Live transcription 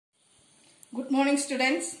Good morning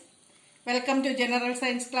students. Welcome to General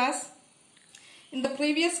Science class. In the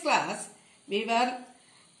previous class, we were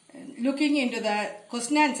looking into the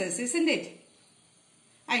question answers, isn't it?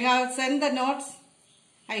 I have sent the notes.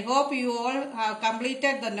 I hope you all have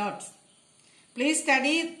completed the notes. Please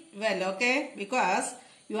study well, okay? Because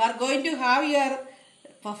you are going to have your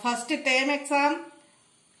first term exam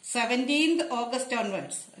 17th August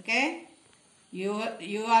onwards, okay? You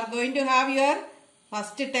are going to have your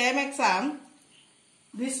first term exam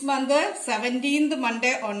this month 17th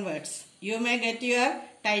Monday onwards. You may get your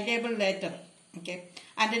timetable later, okay?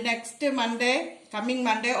 And next Monday, coming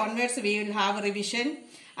Monday onwards, we will have revision,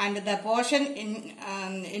 and the portion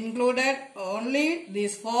included only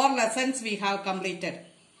these 4 lessons we have completed.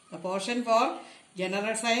 The portion for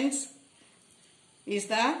General Science is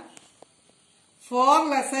the 4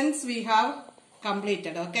 lessons we have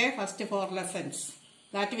completed, okay? First 4 lessons.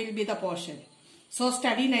 That will be the portion. So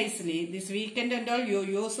study nicely. This weekend and all you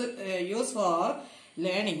use for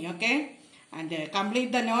learning, okay? And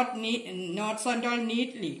complete the notes and all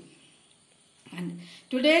neatly. And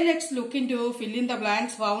today let's look into fill in the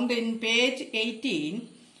blanks found in page 18.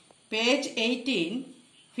 Page 18,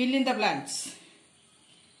 fill in the blanks.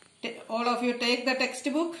 All of you take the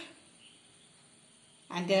textbook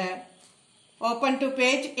and open to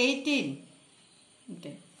page 18.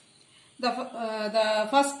 Okay. The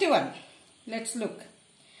first one. Let's look.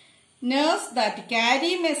 Nerves that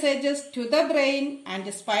carry messages to the brain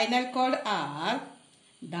and spinal cord are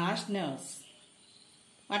dash nerves.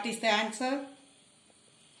 What is the answer?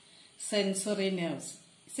 Sensory nerves.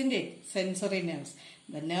 Isn't it? Sensory nerves.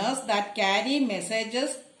 The nerves that carry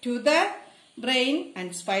messages to the brain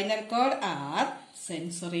and spinal cord are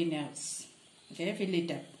sensory nerves. Okay, fill it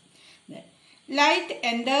up. Light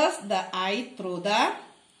enters the eye through the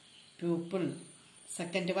pupil.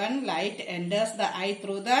 Second one, light enters the eye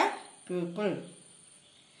through the pupil.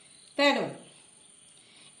 Third one,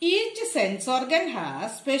 each sense organ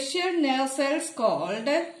has special nerve cells called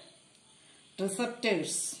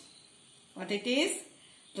receptors. What it is?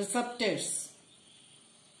 Receptors.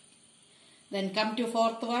 Then come to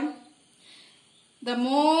fourth one. The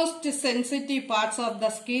most sensitive parts of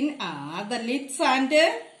the skin are the lips and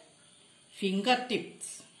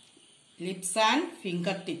fingertips. Lips and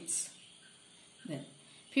fingertips. Then,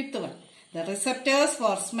 fifth one, the receptors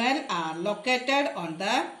for smell are located on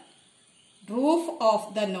the roof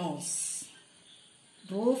of the nose.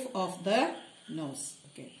 Roof of the nose.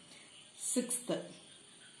 Okay. Sixth,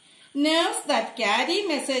 nerves that carry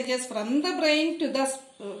messages from the brain to the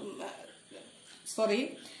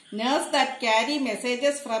nerves that carry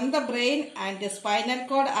messages from the brain and the spinal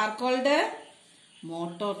cord are called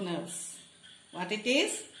motor nerves. What it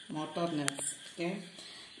is? Motor nerves. Okay.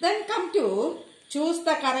 Then come to choose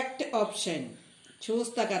the correct option. Choose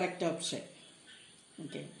the correct option.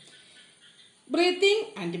 Okay. Breathing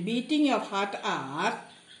and beating of heart are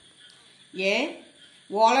A.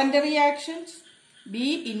 Voluntary actions.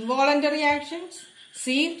 B. Involuntary actions.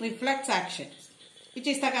 C. Reflex actions. Which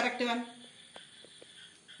is the correct one?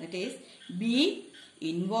 That is B.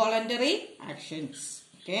 Involuntary actions.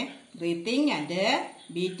 Okay. Breathing and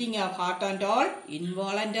beating of heart and all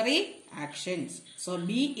involuntary actions. So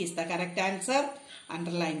B is the correct answer.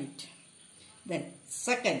 Underline it. Then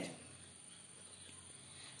second,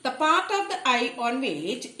 the part of the eye on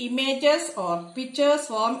which images or pictures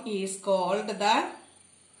form is called the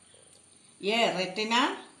A.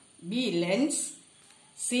 Retina, B. Lens,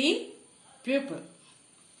 C. Pupil.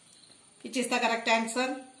 Which is the correct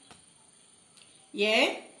answer?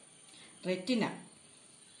 A. Retina.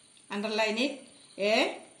 Underline it.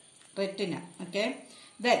 A. Retina. Okay.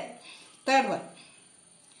 Then third one.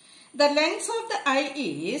 The lens of the eye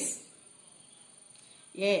is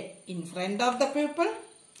A. in front of the pupil,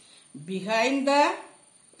 behind the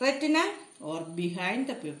retina, or behind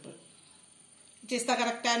the pupil. Which is the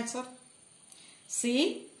correct answer?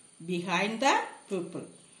 C. Behind the pupil.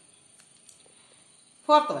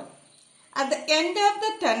 Fourth one. At the end of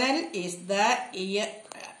the tunnel is the ear.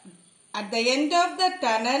 At the end of the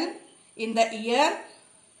tunnel in the ear,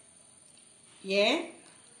 A.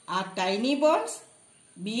 are tiny bones.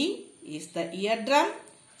 B is the eardrum.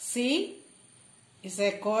 C is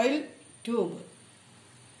a coil tube.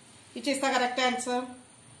 Which is the correct answer?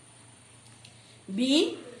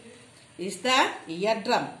 B is the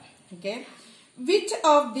eardrum. Okay. Which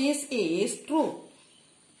of these is true?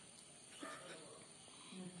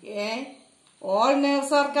 A. All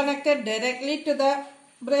nerves are connected directly to the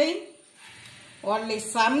brain. Only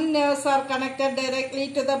some nerves are connected directly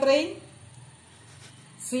to the brain.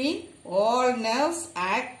 C. All nerves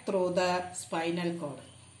act through the spinal cord.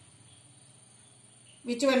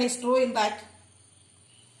 Which one is true in that?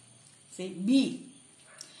 See, B.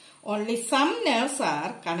 Only some nerves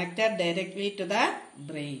are connected directly to the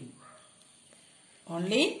brain.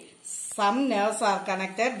 Only some nerves are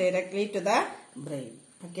connected directly to the brain.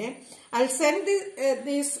 Okay. I'll send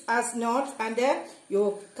this as notes, and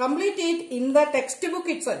you complete it in the textbook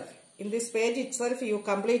itself. In this page itself you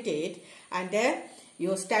complete it, and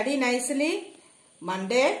you study nicely.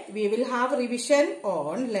 Monday we will have revision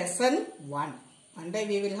on lesson 1. Monday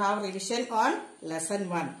we will have revision on lesson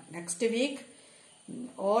 1. Next week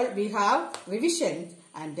all we have revision,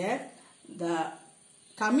 and the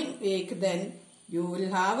coming week then you will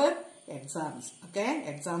have exams. Okay,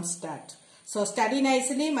 exams start. So study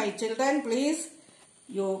nicely, my children. Please,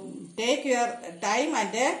 you take your time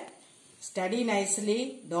and study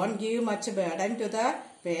nicely. Don't give much burden to the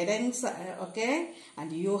parents. Okay,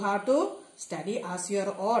 and you have to study as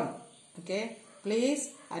your own. Okay, please,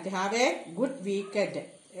 and have a good weekend.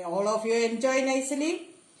 All of you enjoy nicely.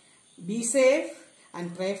 Be safe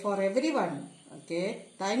and pray for everyone. Okay,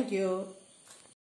 thank you.